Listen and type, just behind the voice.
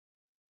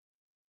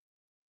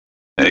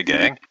Hey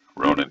gang,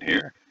 Ronan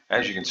here.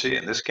 As you can see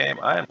in this game,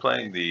 I am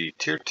playing the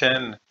Tier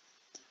 10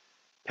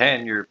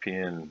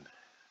 Pan-European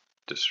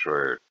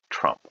destroyer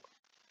Tromp.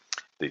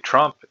 The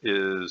Tromp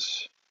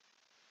is,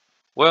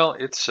 well,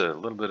 it's a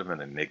little bit of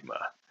an enigma.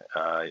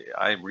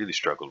 I really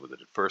struggled with it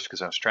at first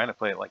because I was trying to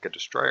play it like a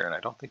destroyer, and I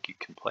don't think you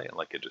can play it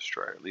like a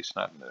destroyer, at least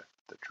not in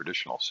the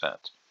traditional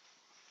sense.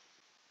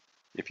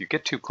 If you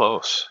get too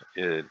close,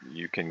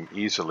 you can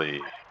easily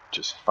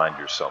just find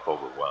yourself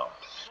overwhelmed.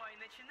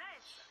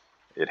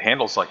 It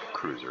handles like a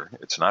cruiser.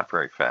 It's not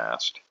very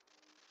fast.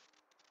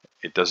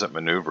 It doesn't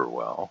maneuver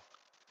well,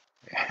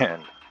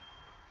 and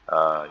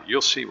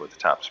you'll see what the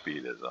top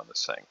speed is on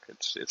this thing.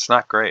 It's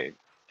not great,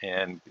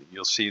 and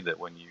you'll see that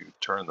when you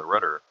turn the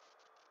rudder,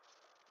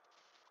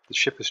 the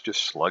ship is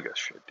just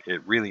sluggish.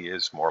 It really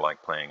is more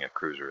like playing a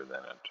cruiser than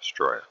a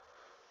destroyer.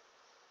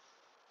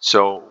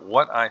 So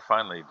what I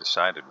finally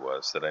decided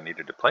was that I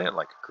needed to play it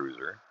like a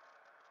cruiser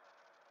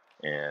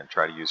and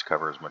try to use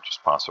cover as much as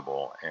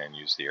possible and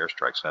use the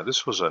airstrikes. Now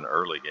this was an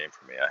early game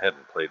for me. I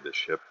hadn't played this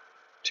ship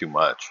too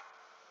much,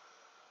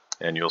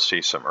 and you'll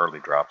see some early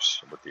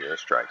drops with the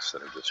airstrikes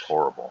that are just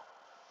horrible.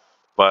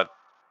 But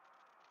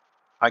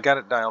I got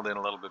it dialed in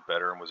a little bit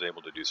better and was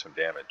able to do some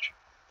damage.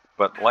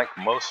 But like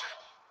most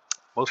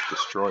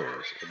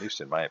destroyers, at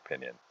least in my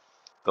opinion,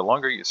 the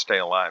longer you stay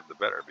alive, the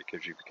better,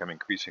 because you become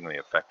increasingly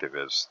effective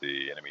as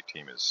the enemy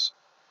team is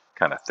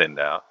kind of thinned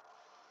out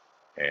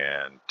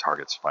and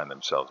targets find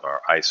themselves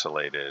are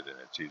isolated, and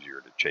it's easier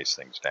to chase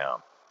things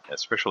down,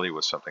 especially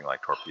with something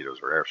like torpedoes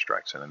or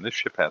airstrikes. And then this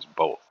ship has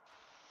both.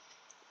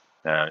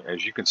 Now,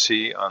 as you can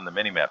see on the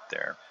mini-map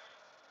there,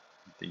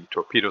 the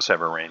torpedoes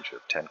have a range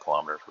of 10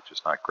 kilometers, which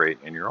is not great,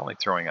 and you're only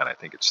throwing out, I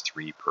think it's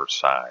 3 per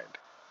side.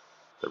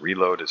 The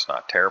reload is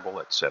not terrible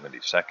at 70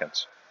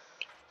 seconds.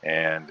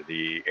 And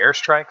the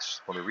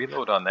airstrikes, well, the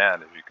reload on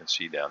that, as you can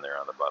see down there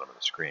on the bottom of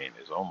the screen,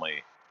 is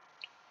only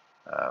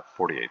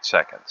 48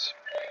 seconds.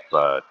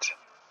 But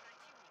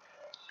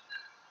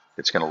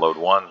it's going to load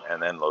one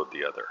and then load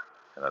the other.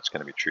 And that's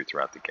going to be true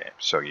throughout the game.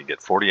 So you get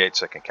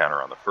 48-second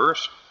counter on the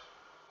first,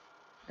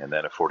 and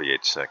then a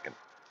 48-second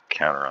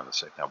counter on the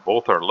second. Now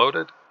both are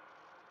loaded.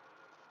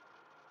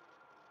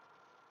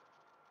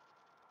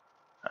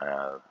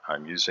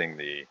 I'm using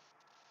the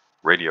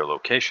radio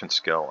location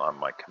skill on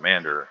my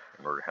commander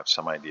in order to have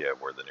some idea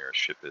of where the nearest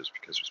ship is,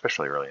 because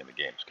especially early in the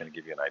game, it's going to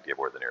give you an idea of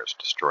where the nearest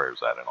destroyer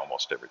is at in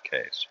almost every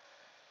case.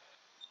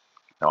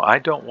 Now I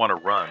don't want to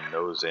run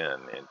nose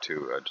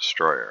into a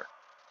destroyer.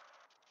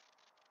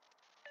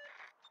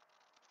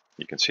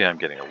 You can see I'm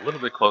getting a little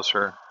bit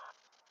closer,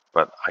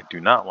 but I do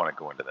not want to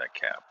go into that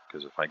cap,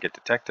 because if I get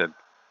detected,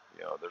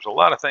 you know, there's a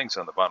lot of things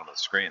on the bottom of the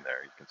screen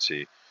there. You can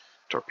see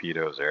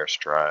torpedoes,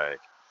 airstrike,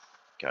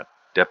 got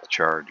depth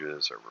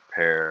charges, or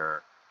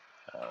repair,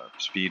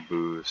 speed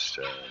boost,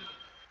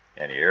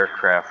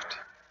 anti-aircraft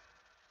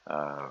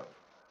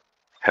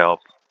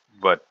help.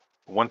 But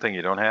one thing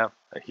you don't have,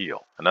 a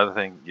heal. Another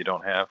thing you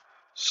don't have,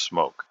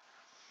 smoke.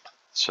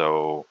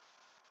 So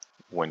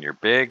when you're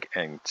big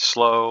and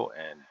slow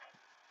and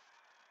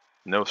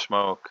no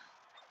smoke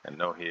and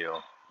no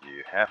heal,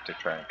 you have to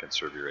try and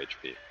conserve your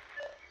HP.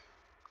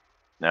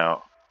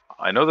 Now,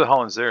 I know the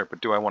Holland's there,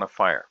 but do I want to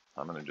fire?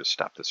 I'm going to just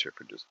stop this here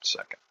for just a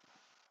second.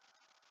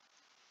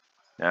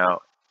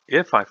 Now,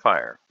 if I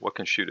fire, what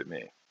can shoot at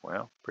me?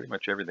 Well, pretty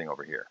much everything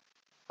over here,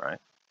 right?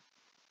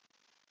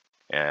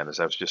 And as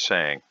I was just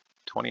saying,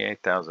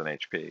 28,000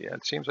 HP. Yeah,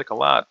 it seems like a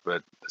lot,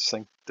 but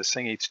this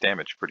thing eats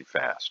damage pretty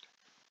fast.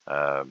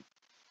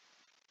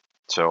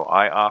 So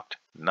I opt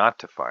not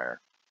to fire,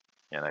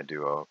 and I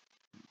do a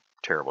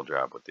terrible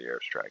job with the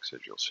airstrikes, as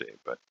you'll see.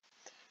 But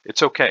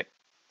it's okay.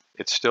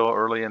 It's still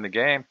early in the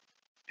game,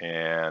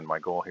 and my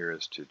goal here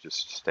is to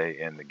just stay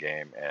in the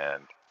game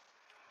and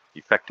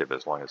effective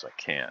as long as I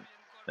can.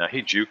 Now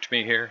he juked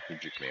me here. He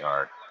juked me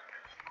hard.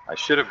 I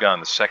should have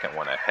gone the second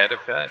one ahead of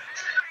that,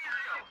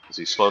 because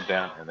he slowed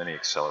down and then he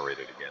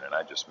accelerated again, and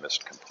I just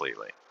missed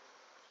completely.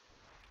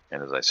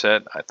 And as I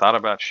said, I thought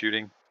about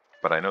shooting,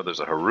 but I know there's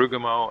a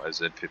Harugumo, a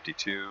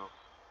Z52,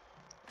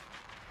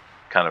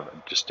 kind of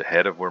just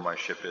ahead of where my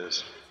ship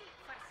is.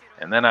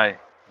 And then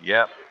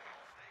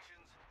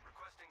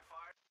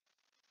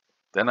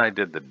then I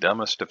did the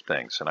dumbest of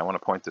things, and I want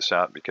to point this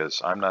out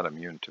because I'm not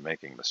immune to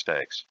making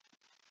mistakes.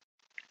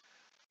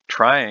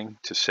 Trying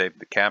to save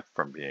the cap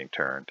from being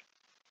turned,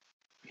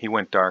 he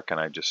went dark, and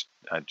I just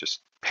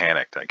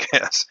panicked, I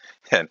guess,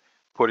 and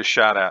put a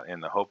shot out in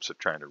the hopes of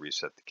trying to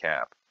reset the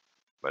cap,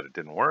 but it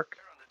didn't work.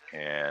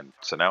 And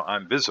so now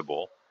I'm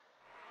visible,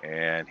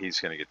 and he's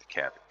going to get the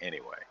cap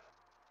anyway.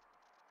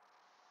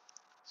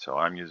 So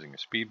I'm using a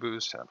speed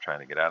boost, and I'm trying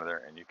to get out of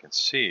there, and you can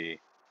see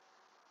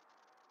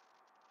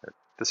that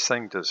this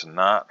thing does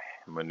not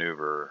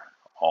maneuver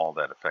all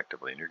that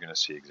effectively, and you're going to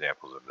see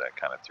examples of that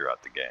kind of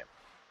throughout the game.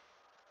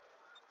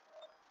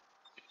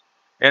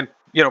 And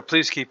you know,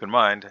 please keep in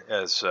mind,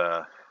 as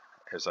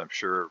I'm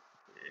sure,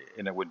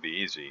 and it would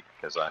be easy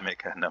because I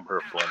make a number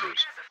of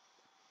blunders,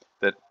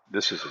 that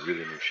this is a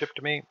really new ship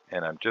to me,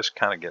 and I'm just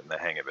kind of getting the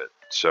hang of it.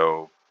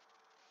 So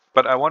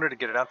But I wanted to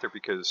get it out there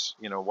because,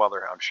 while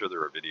I'm sure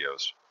there are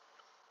videos,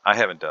 I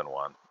haven't done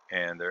one,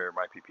 and there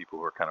might be people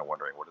who are kind of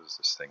wondering, what is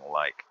this thing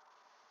like?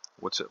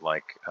 What's it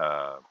like?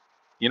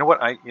 You know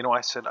what? I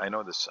said, I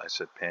know this, I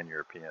said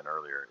Pan-European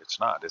earlier. It's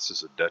not. This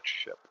is a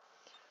Dutch ship.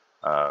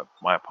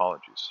 My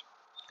apologies.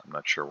 I'm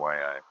not sure why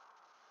I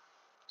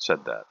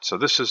said that. So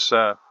this is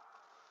a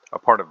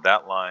part of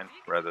that line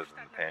rather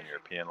than the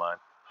Pan-European line.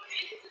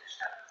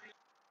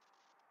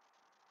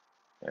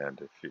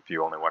 And if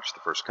you only watch the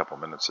first couple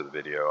minutes of the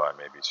video, I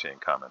may be seeing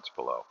comments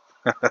below.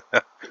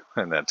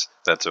 And that's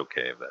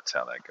okay if that's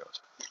how that goes.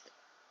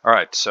 All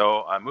right,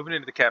 so I'm moving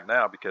into the cap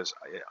now because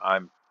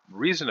I'm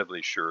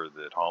reasonably sure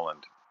that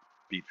Holland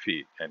beat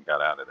feet and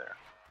got out of there.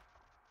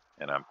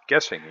 And I'm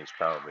guessing he's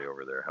probably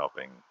over there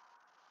helping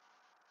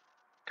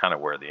kind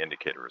of where the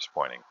indicator is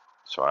pointing.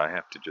 So I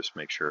have to just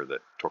make sure that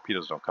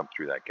torpedoes don't come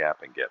through that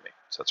gap and get me.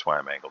 So that's why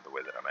I'm angled the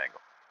way that I'm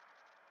angled.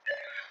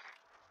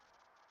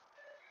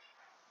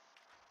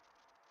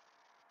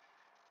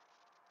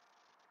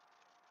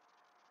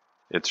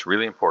 It's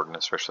really important,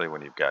 especially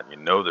when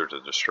there's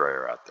a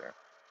destroyer out there,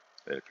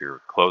 that if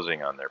you're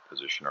closing on their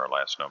position or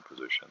last known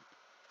position,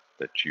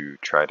 that you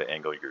try to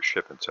angle your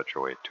ship in such a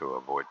way to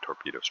avoid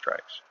torpedo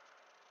strikes.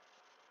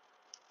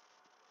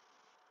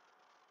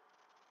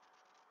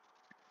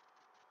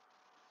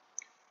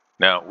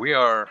 Now we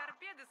are,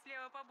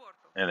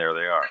 and there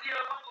they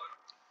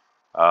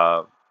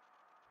are.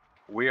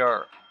 We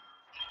are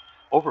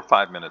over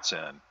 5 minutes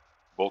in.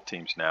 Both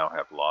teams now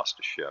have lost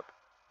a ship.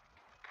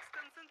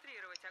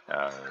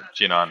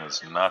 Jinan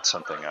is not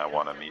something I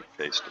want to meet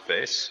face to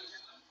face.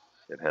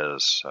 It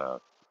has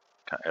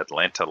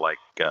Atlanta-like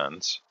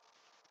guns.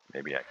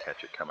 Maybe I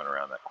catch it coming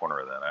around that corner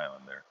of that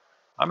island there.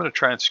 I'm going to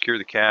try and secure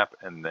the cap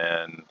and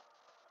then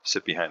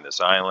sit behind this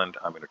island.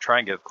 I'm going to try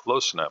and get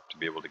close enough to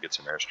be able to get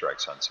some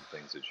airstrikes on some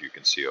things that you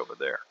can see over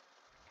there.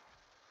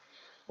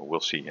 But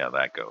we'll see how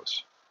that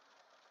goes.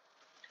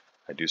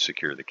 I do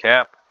secure the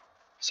cap.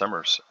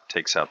 Summers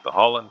takes out the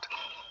Holland.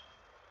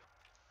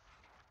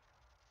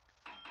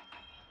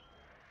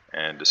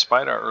 And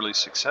despite our early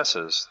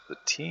successes, the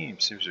team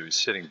seems to be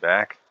sitting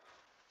back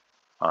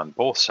on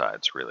both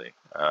sides, really.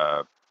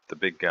 The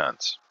big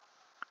guns.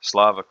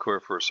 Slava,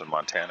 Kurfürst, and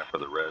Montana for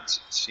the Reds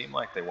seem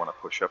like they want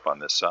to push up on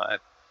this side.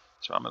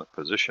 So I'm going to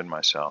position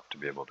myself to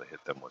be able to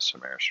hit them with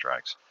some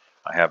airstrikes.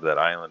 I have that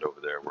island over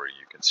there where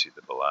you can see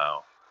the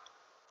Belau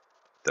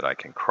that I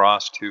can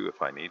cross to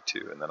if I need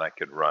to. And then I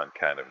could run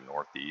kind of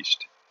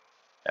northeast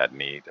at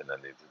need. And then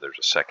there's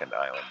a second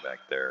island back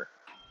there.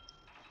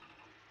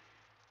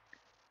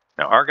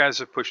 Now our guys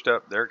have pushed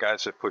up, their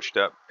guys have pushed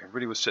up.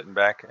 Everybody was sitting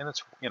back, and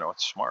it's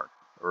smart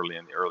early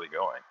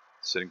going,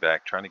 sitting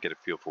back, trying to get a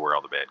feel for where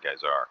all the bad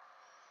guys are.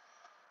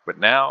 But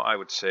now I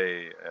would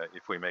say,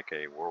 if we make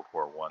a World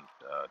War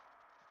I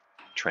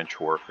trench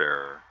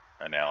warfare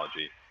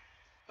analogy,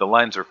 the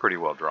lines are pretty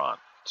well drawn.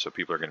 So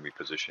people are going to be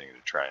positioning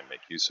to try and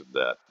make use of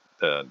that,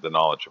 the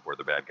knowledge of where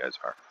the bad guys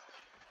are.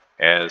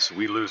 As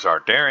we lose our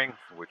daring,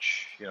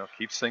 which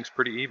keeps things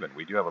pretty even.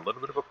 We do have a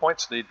little bit of a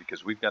points lead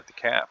because we've got the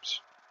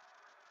caps.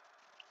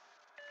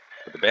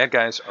 But the bad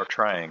guys are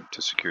trying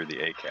to secure the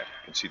A cap.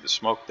 You can see the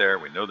smoke there.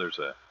 We know there's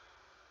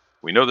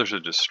a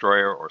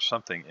destroyer or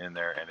something in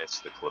there, and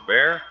it's the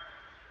Kleber.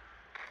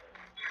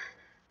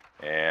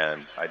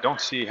 And I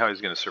don't see how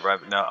he's going to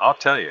survive. Now, I'll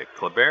tell you,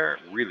 Kleber,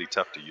 really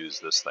tough to use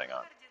this thing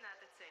on.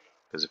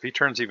 Because if he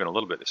turns even a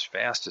little bit as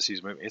fast as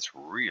he's moving, it's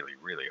really,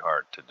 really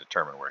hard to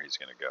determine where he's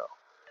going to go.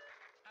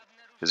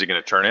 Is he going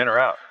to turn in or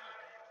out?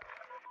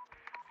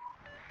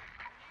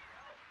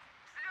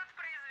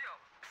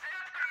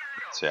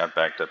 See, I've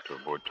backed up to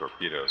avoid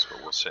torpedoes,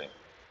 but we'll see.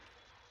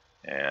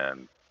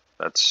 And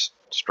that's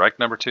strike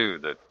number 2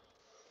 that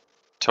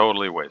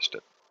totally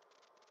wasted.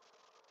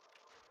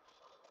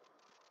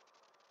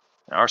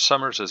 Now our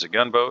Summers is a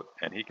gunboat,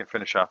 and he can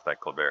finish off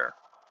that Kleber.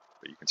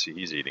 But you can see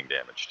he's eating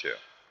damage too.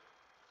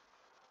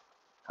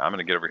 I'm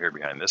going to get over here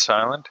behind this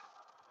island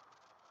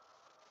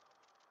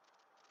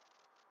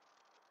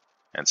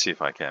and see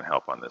if I can't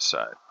help on this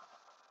side.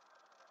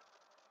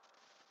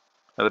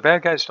 Now the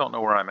bad guys don't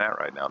know where I'm at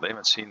right now. They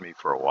haven't seen me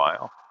for a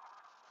while.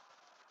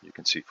 You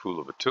can see Fool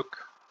of a Took,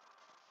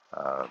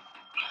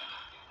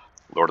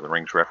 Lord of the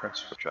Rings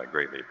reference, which I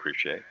greatly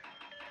appreciate.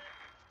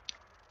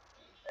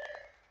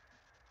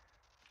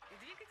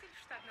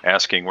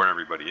 Asking where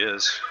everybody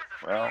is.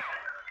 Well,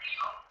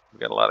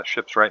 we've got a lot of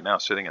ships right now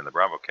sitting in the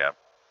Bravo cap,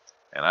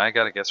 and I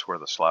got to guess where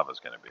the Slava is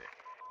going to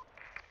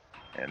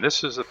be. And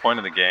this is the point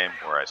of the game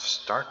where I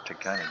start to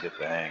kind of get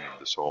the hang of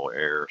this whole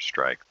air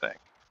strike thing.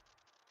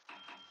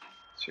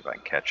 See if I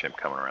can catch him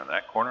coming around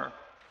that corner.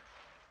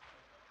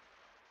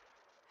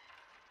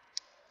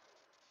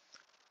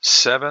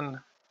 7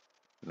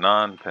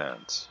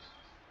 non-pens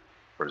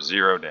for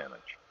 0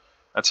 damage.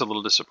 That's a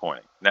little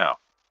disappointing. Now,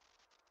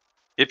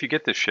 if you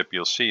get this ship,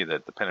 you'll see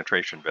that the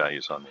penetration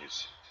values on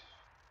these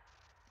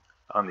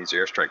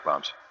airstrike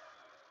bombs,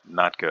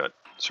 not good.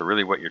 So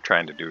really what you're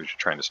trying to do is you're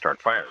trying to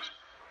start fires.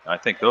 And I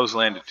think those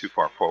landed too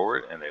far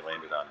forward, and they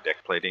landed on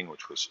deck plating,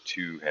 which was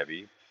too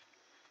heavy.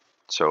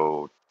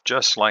 So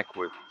just like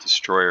with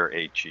destroyer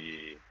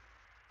HE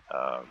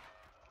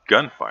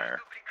gunfire,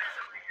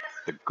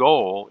 the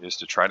goal is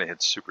to try to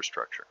hit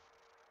superstructure.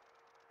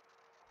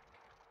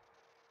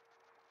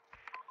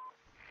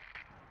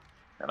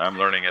 And I'm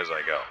learning as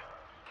I go.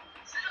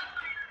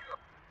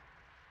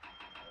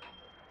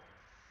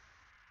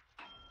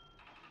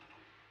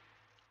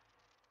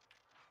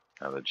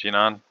 Now the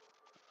Genon,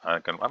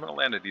 I'm going to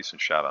land a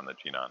decent shot on the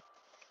Genon.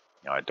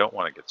 Now I don't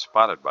want to get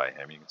spotted by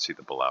him. You can see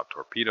the Belau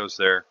torpedoes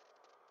there.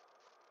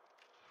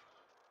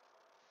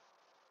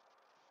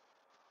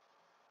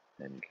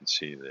 And you can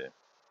see the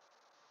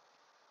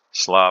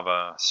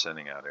Slava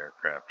sending out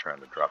aircraft trying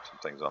to drop some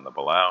things on the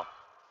Belau.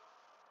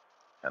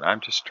 And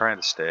I'm just trying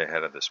to stay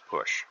ahead of this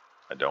push.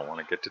 I don't want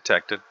to get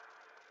detected.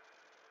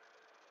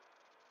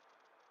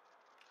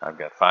 I've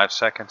got 5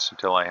 seconds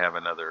until I have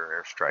another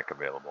airstrike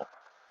available.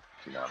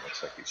 Genon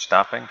looks like he's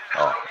stopping.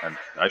 Oh, and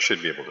I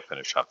should be able to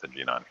finish off the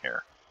Genon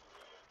here.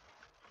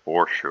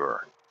 For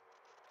sure.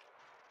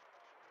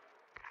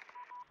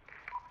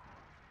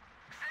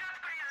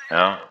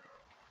 Now,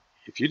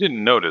 if you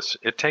didn't notice,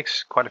 it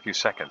takes quite a few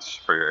seconds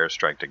for your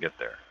airstrike to get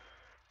there.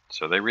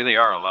 So they really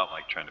are a lot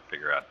like trying to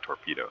figure out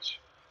torpedoes.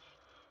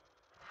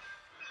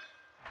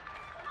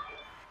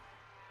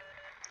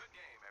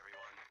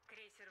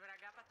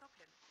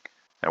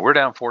 Now we're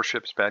down 4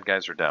 ships, bad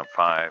guys are down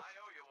 5.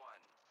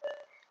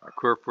 Our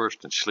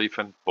Kurfürst and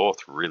Schlieffen,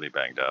 both really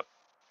banged up.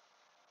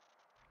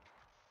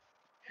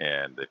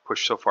 And they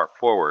pushed so far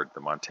forward,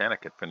 the Montana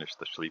could finish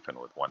the Schlieffen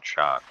with 1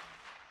 shot.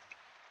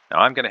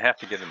 Now I'm going to have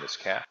to get in this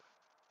cap.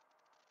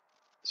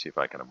 See if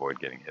I can avoid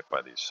getting hit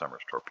by these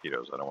Summers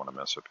torpedoes. I don't want to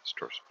mess up his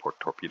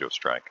torpedo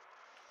strike.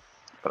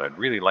 But I'd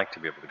really like to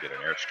be able to get an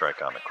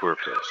airstrike on the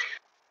Kurfürst.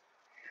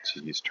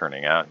 See, he's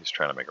turning out. He's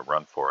trying to make a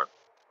run for it.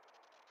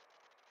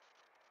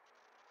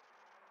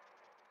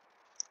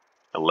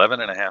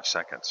 11.5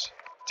 seconds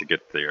to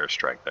get the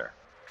airstrike there.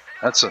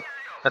 That's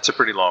a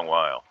pretty long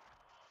while.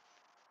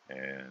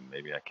 And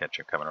maybe I catch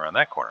him coming around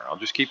that corner. I'll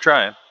just keep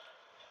trying.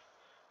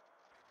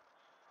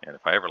 And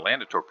if I ever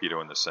land a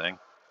torpedo in this thing,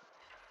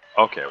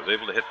 okay, I was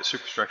able to hit the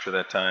superstructure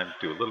that time,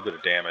 do a little bit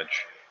of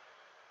damage,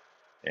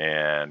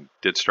 and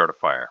did start a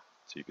fire.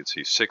 So you can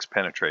see 6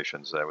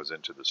 penetrations that was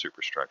into the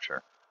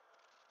superstructure.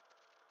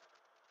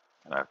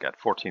 And I've got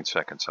 14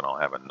 seconds and I'll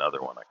have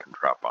another one I can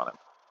drop on him.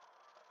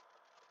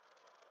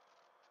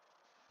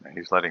 Now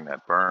he's letting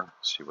that burn.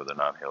 See whether or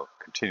not he'll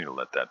continue to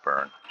let that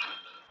burn.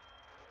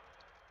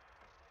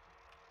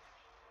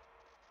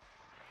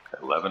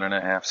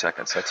 11.5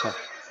 seconds.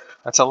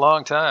 That's a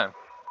long time.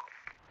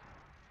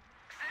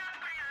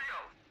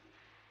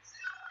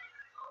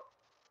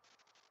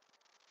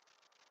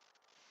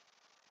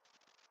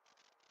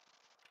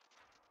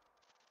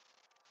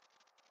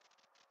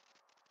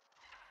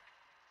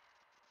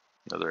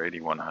 Another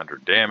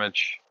 8,100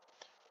 damage.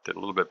 Did a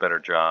little bit better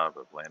job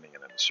of landing it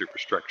in the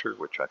superstructure,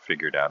 which I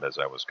figured out as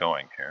I was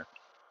going here.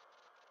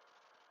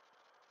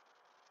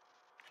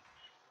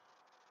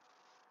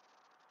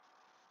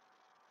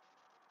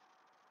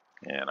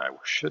 And I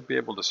should be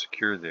able to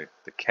secure the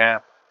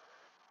cap.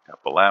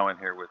 Got Belau in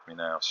here with me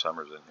now.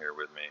 Summers in here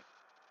with me.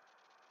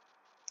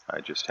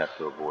 I just have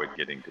to avoid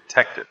getting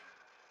detected.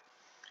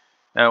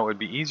 Now, it would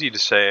be easy to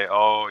say,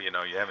 oh, you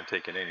know, you haven't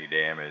taken any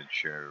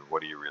damage, or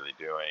what are you really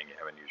doing? You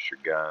haven't used your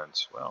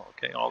guns. Well,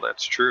 okay, all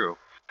that's true.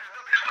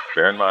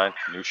 Bear in mind,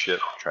 new ship,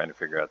 trying to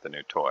figure out the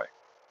new toy.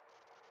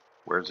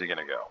 Where's he going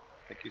to go?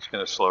 I think he's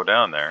going to slow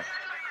down there.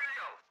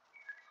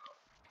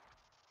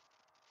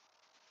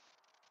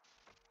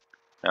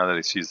 Now that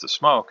he sees the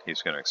smoke,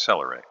 he's going to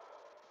accelerate.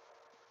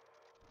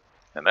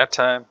 And that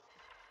time,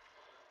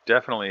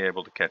 definitely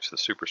able to catch the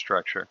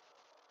superstructure,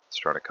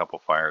 start a couple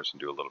fires and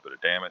do a little bit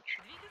of damage.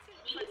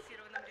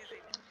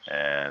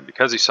 And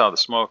because he saw the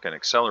smoke and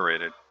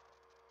accelerated,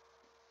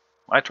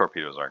 my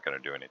torpedoes aren't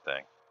going to do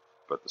anything,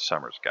 but the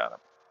Summers got him.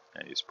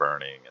 And he's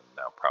burning and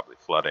now probably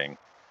flooding.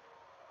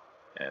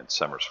 And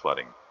Summers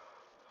flooding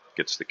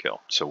gets the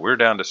kill. So we're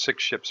down to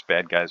 6 ships.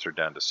 Bad guys are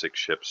down to 6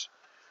 ships.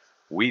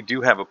 We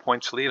do have a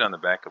points lead on the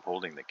back of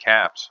holding the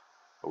caps,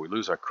 but we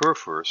lose our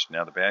Kurfürst.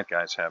 Now the bad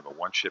guys have a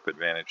 1 ship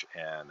advantage,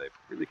 and they've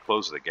really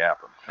closed the gap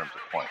in terms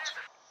of points.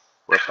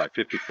 We're up by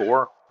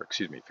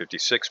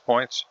 56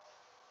 points.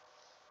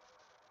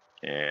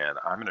 And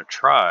I'm going to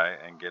try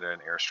and get an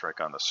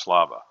airstrike on the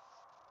Slava.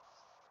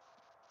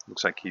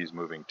 Looks like he's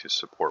moving to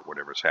support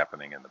whatever's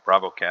happening in the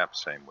Bravo cap.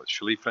 Same with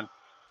Schlieffen.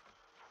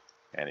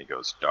 And he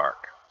goes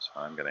dark. So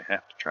I'm going to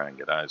have to try and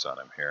get eyes on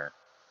him here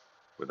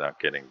without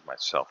getting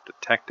myself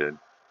detected.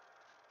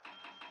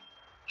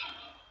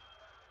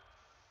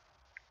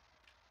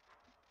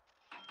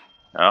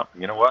 Now,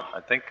 you know what? I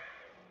think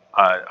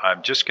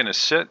I'm just going to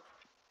sit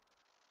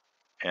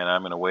and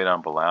I'm going to wait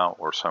on Belau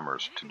or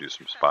Summers to do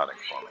some spotting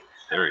for me.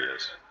 There he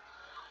is.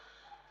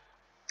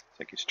 I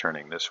think he's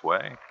turning this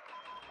way.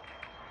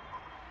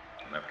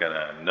 And I've got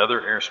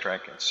another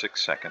airstrike in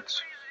 6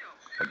 seconds.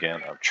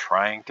 Again, I'm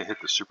trying to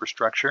hit the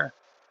superstructure.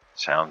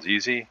 Sounds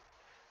easy,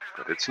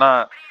 but it's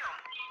not.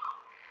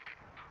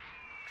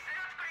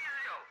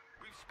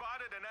 We've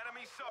spotted an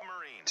enemy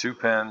submarine. 2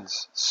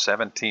 pens,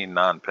 17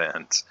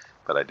 non-pens.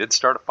 But I did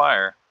start a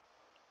fire,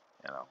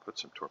 and I'll put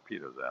some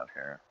torpedoes out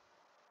here.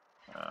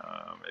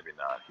 Maybe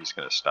not. He's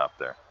going to stop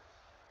there.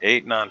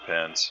 8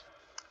 non-pens.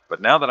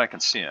 But now that I can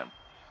see him,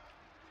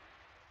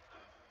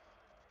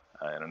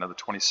 in another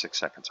 26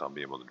 seconds, I'll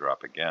be able to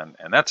drop again.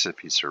 And that's if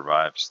he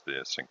survives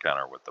this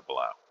encounter with the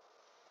Blau.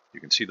 You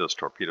can see those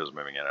torpedoes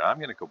moving in. And I'm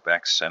going to go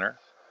back center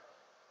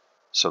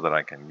so that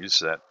I can use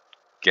that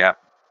gap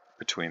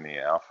between the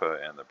Alpha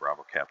and the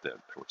Bravo cap,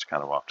 which is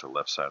kind of off to the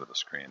left side of the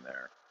screen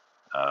there,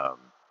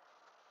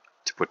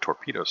 to put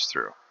torpedoes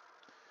through.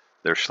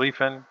 Their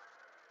Schlieffen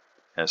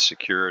has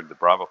secured the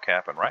Bravo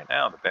cap, and right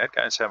now the bad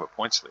guys have a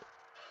points lead.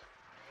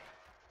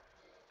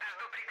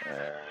 And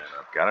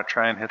I've got to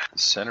try and hit the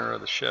center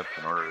of the ship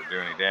in order to do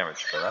any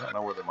damage, but I don't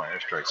know whether my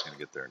airstrike's going to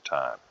get there in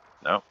time.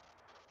 No.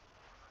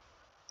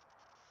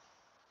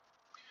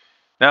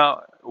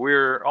 Now,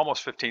 we're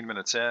almost 15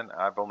 minutes in.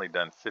 I've only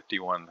done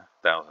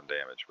 51,000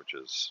 damage, which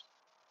is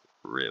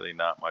really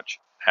not much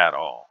at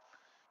all.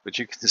 But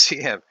you can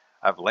see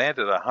I've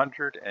landed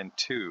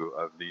 102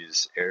 of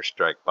these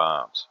airstrike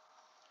bombs.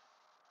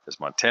 As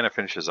Montana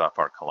finishes off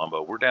our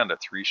Colombo, we're down to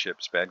 3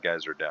 ships. Bad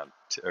guys are down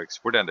to,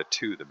 we're down to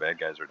 2. The bad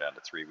guys are down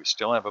to 3. We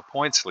still have a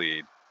points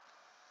lead,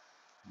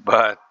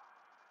 but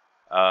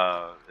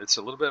it's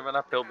a little bit of an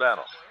uphill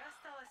battle.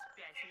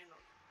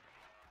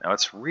 Now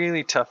it's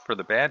really tough for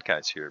the bad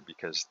guys here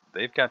because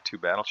they've got 2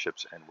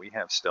 battleships and we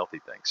have stealthy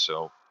things.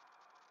 So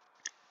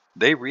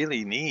they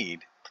really need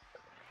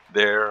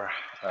their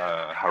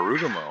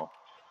Harugumo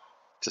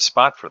to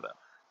spot for them.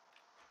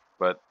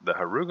 But the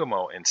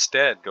Harugumo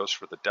instead goes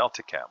for the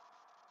Delta cap.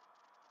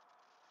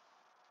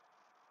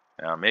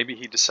 Now maybe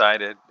he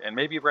decided, and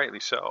maybe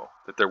rightly so,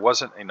 that there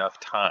wasn't enough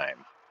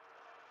time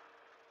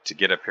to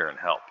get up here and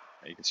help.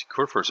 Now you can see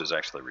Kurfürst is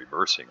actually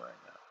reversing right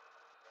now.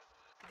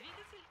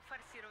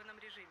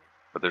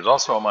 But there's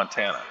also a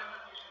Montana.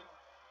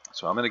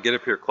 So I'm going to get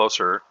up here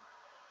closer,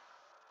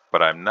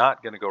 but I'm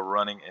not going to go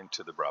running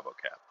into the Bravo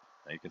cap.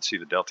 Now you can see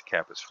the Delta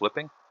cap is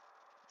flipping,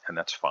 and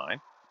that's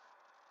fine.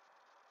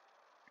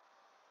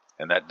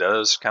 And that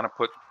does kind of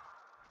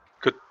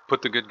could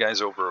put the good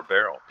guys over a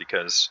barrel,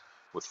 because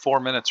with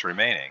 4 minutes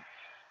remaining,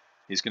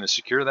 he's going to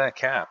secure that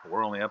cap.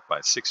 We're only up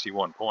by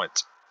 61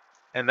 points.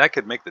 And that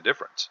could make the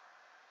difference.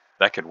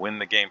 That could win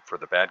the game for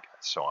the bad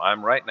guys. So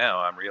right now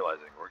I'm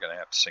realizing we're going to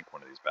have to sink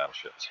one of these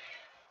battleships.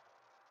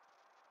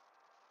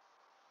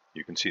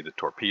 You can see the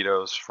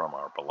torpedoes from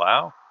our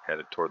Blau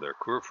headed toward their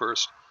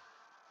Kurfürst.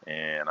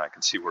 And I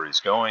can see where he's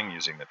going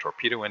using the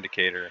torpedo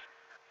indicator.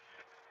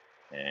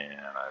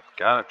 And I've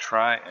got to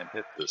try and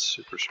hit the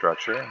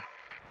superstructure.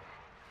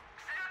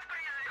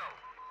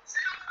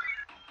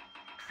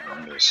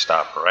 I'm going to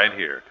stop right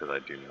here because I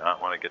do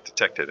not want to get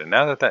detected. And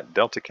now that that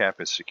Delta cap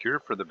is secure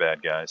for the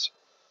bad guys,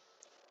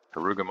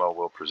 Harugumo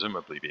will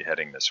presumably be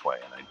heading this way.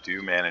 And I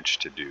do manage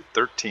to do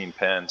 13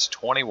 pens,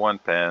 21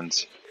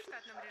 pens,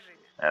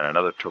 and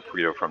another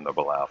torpedo from the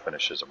Blau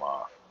finishes him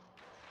off.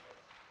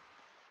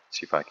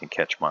 See if I can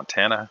catch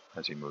Montana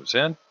as he moves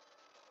in.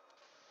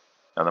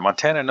 Now the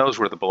Montana knows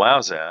where the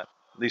Blau's at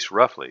least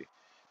roughly,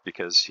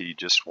 because he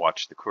just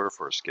watched the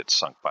Kurfürst get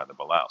sunk by the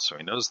Blau. So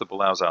he knows the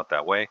Blau's out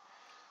that way.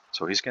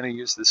 So he's going to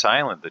use this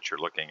island that you're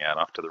looking at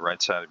off to the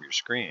right side of your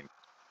screen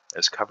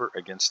as cover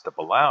against the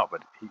Blau,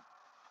 but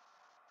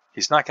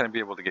he's not going to be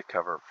able to get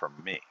cover from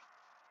me.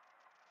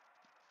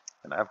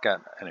 And I've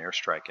got an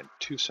airstrike in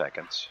 2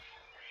 seconds.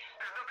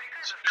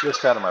 It's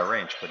just out of my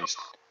range, but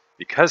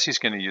because he's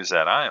going to use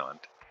that island,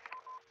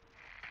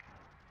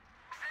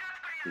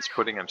 he's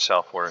putting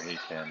himself where he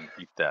can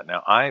eat that.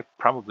 Now, I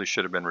probably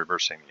should have been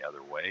reversing the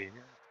other way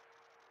here.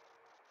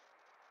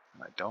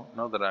 I don't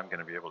know that I'm going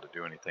to be able to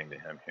do anything to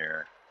him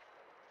here.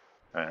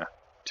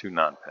 2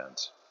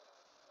 non-pens.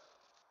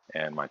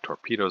 And my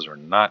torpedoes are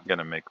not going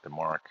to make the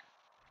mark,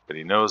 but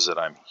he knows that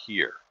I'm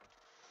here.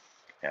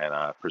 And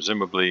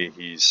presumably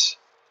he's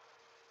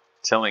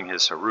telling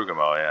his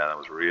Harugumo, yeah, that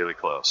was really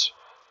close.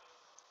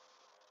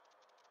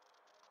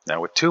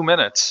 Now with 2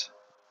 minutes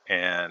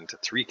and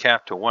 3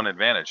 cap to 1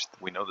 advantage,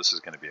 we know this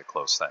is going to be a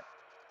close thing,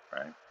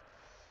 right?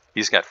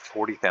 He's got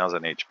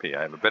 40,000 HP.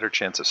 I have a better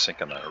chance of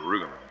sinking the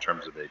Harugumo in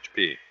terms of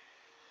HP.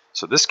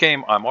 So this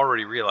game, I'm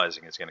already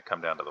realizing, is going to come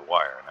down to the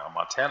wire. Now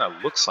Montana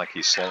looks like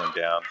he's slowing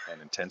down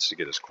and intends to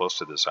get as close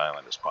to this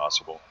island as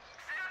possible.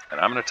 And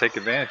I'm going to take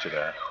advantage of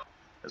that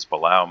as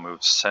Blau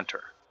moves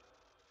center.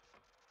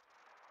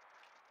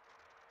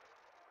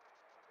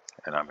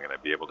 And I'm going to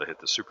be able to hit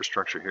the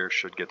superstructure here,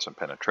 should get some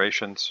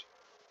penetrations.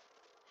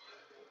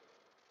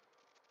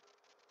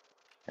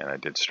 And I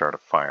did start a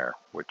fire,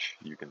 which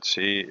you can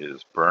see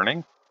is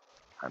burning.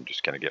 I'm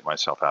just going to get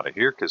myself out of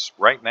here, because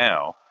right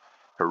now,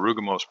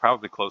 Harugumo is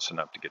probably close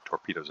enough to get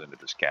torpedoes into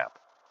this gap.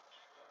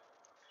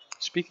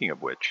 Speaking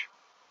of which,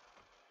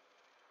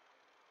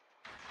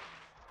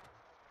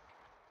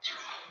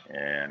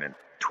 and in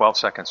 12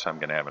 seconds, I'm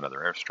going to have another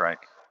airstrike.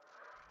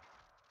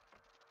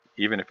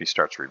 Even if he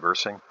starts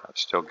reversing, I've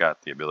still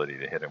got the ability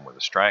to hit him with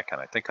a strike,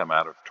 and I think I'm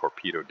out of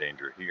torpedo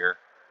danger here.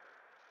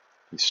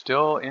 He's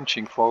still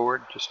inching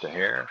forward just a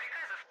hair.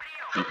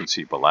 You can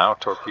see Palau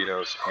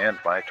torpedoes and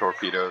my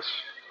torpedoes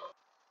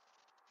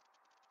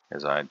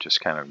as I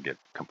just kind of get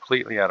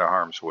completely out of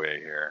harm's way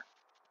here.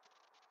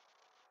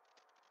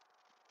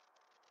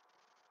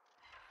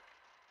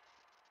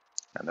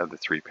 Another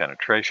 3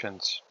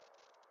 penetrations.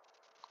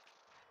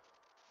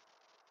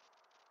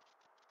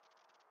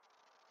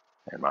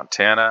 And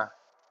Montana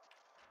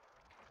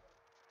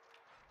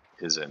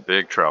is in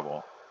big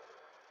trouble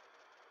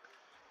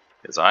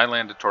as I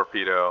land a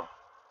torpedo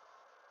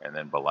and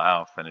then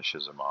Palau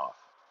finishes him off.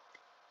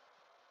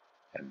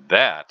 And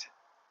that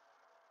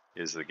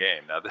is the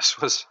game. Now this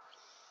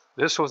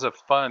was a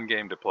fun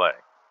game to play.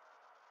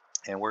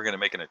 And we're going to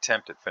make an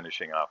attempt at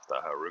finishing off the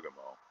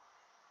Harugumo.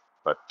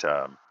 But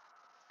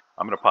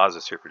I'm going to pause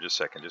this here for just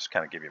a second, just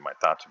kind of give you my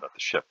thoughts about the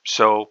ship.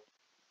 So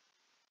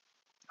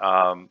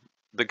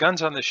the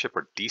guns on this ship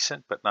are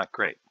decent, but not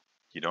great.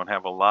 You don't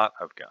have a lot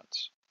of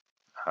guns.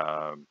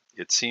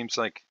 It seems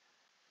like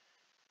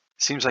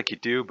you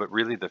do, but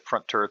really the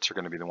front turrets are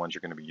going to be the ones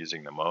you're going to be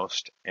using the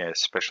most,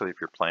 especially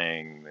if you're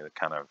playing the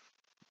kind of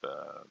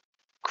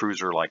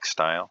cruiser-like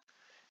style.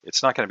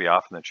 It's not going to be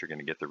often that you're going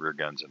to get the rear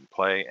guns in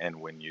play,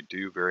 and when you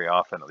do, very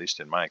often, at least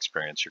in my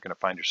experience, you're going to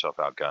find yourself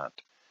outgunned.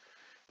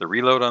 The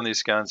reload on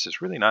these guns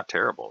is really not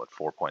terrible at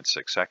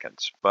 4.6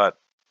 seconds, but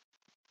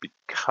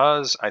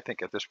because I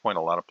think at this point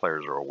a lot of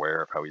players are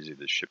aware of how easy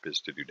this ship is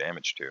to do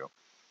damage to,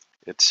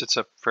 it sits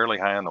up fairly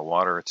high on the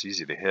water, it's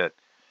easy to hit.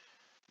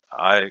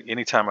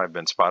 Anytime I've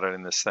been spotted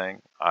in this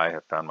thing, I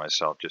have found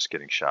myself just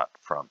getting shot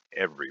from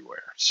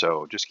everywhere.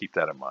 So just keep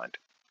that in mind.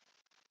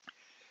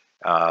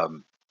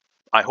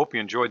 I hope you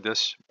enjoyed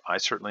this. I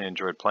certainly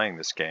enjoyed playing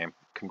this game.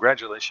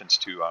 Congratulations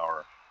to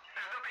our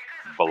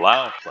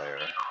Palau player,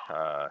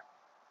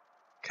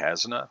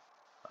 Kazna.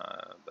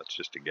 That's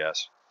just a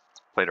guess.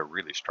 Played a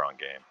really strong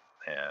game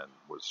and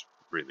was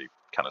really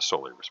kind of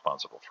solely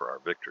responsible for our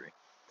victory.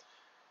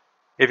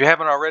 If you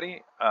haven't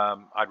already,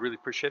 I'd really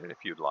appreciate it if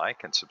you'd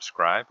like and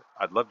subscribe.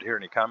 I'd love to hear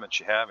any comments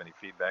you have, any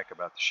feedback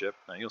about the ship.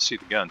 Now you'll see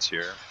the guns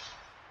here.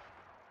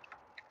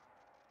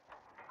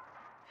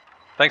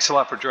 Thanks a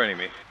lot for joining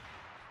me,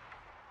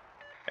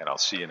 and I'll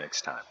see you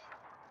next time.